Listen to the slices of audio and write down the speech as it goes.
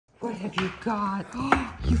What have you got?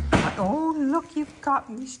 Oh, look, you've got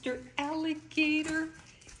Mr. Alligator.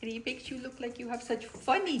 And he makes you look like you have such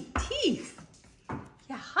funny teeth.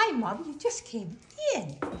 Yeah, hi, Mom. You just came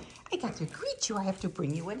in. I got to greet you. I have to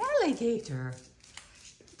bring you an alligator.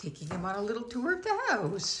 Taking him on a little tour of the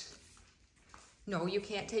house. No, you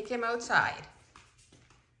can't take him outside.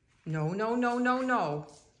 No, no, no, no, no.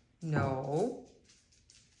 No.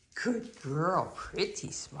 Good girl.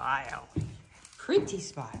 Pretty smile. Pretty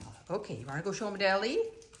smile. Okay, you want to go show him to Ellie?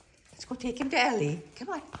 Let's go take him to Ellie. Come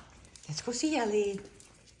on. Let's go see Ellie.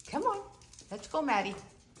 Come on. Let's go, Maddie.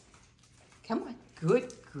 Come on.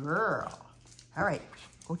 Good girl. All right.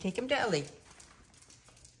 Go take him to Ellie.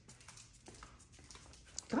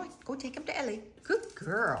 Come on. Go take him to Ellie. Good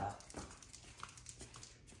girl.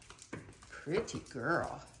 Pretty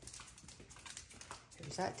girl.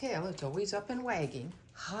 There's that tail. It's always up and wagging.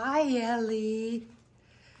 Hi, Ellie.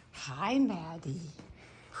 Hi, Maddie.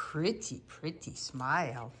 Pretty, pretty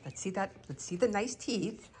smile. Let's see that. Let's see the nice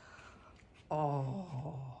teeth. Oh,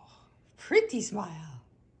 pretty smile.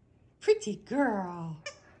 Pretty girl.